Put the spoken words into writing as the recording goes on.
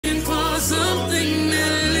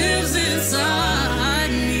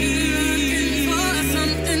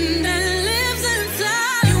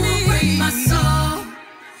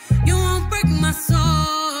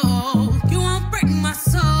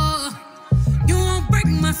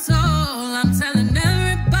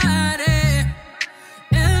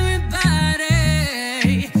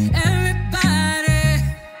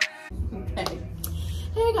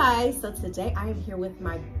So today I am here with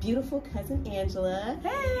my beautiful cousin Angela.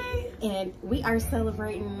 Hey! And we are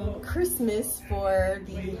celebrating Christmas for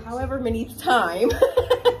the however many time.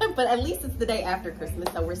 But at least it's the day after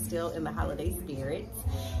Christmas, so we're still in the holiday spirits.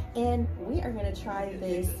 And we are gonna try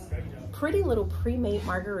this pretty little pre-made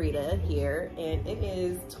margarita here, and it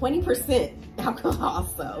is 20% alcohol,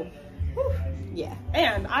 so whew, yeah.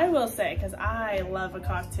 And I will say, because I love a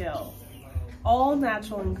cocktail, all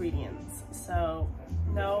natural ingredients, so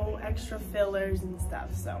no extra fillers and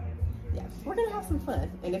stuff, so. Yeah, we're gonna have some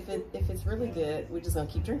fun, and if it's really good, we're just gonna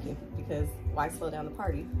keep drinking, because why slow down the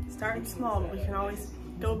party? Starting small, but we can always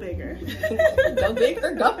go bigger. Go big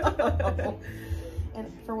or go.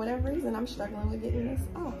 And for whatever reason, I'm struggling with getting this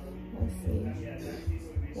off. Let's see.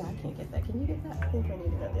 Yeah, I can't get that. Can you get that? I think I need to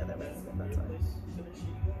go the other way, but that's fine.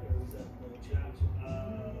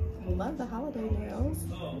 I love the holiday nails.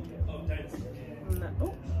 Oh,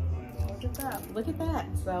 look at that. Look at that.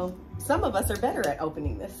 So some of us are better at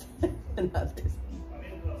opening this than others.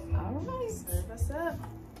 All right. Serve us up.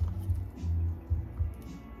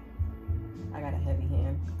 I got a heavy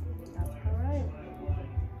hand. That's all right.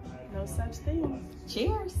 No such thing.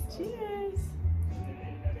 Cheers. Cheers.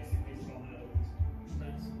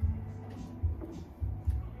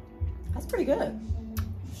 That's pretty good.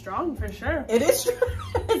 Strong for sure. It is strong.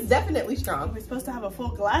 It's definitely Are strong. we supposed to have a full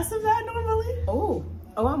glass of that normally? Oh,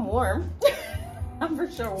 I'm warm. I'm for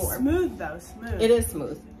sure warm. Smooth though, smooth. It is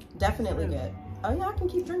smooth. Definitely good. Oh yeah, I can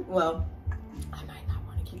keep drinking. Well, I might not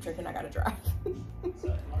want to keep drinking. I gotta drive.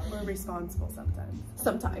 We're responsible sometimes.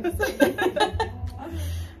 Sometimes.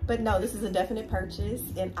 But no, this is a definite purchase,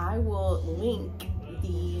 and I will link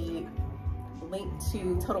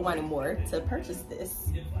to Total Wine & More to purchase this.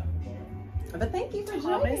 But thank you for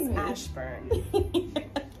joining me. Ashbourne.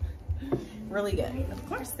 Really good. Of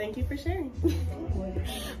course, thank you for sharing.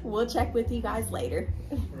 We'll check with you guys later.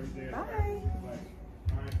 Bye.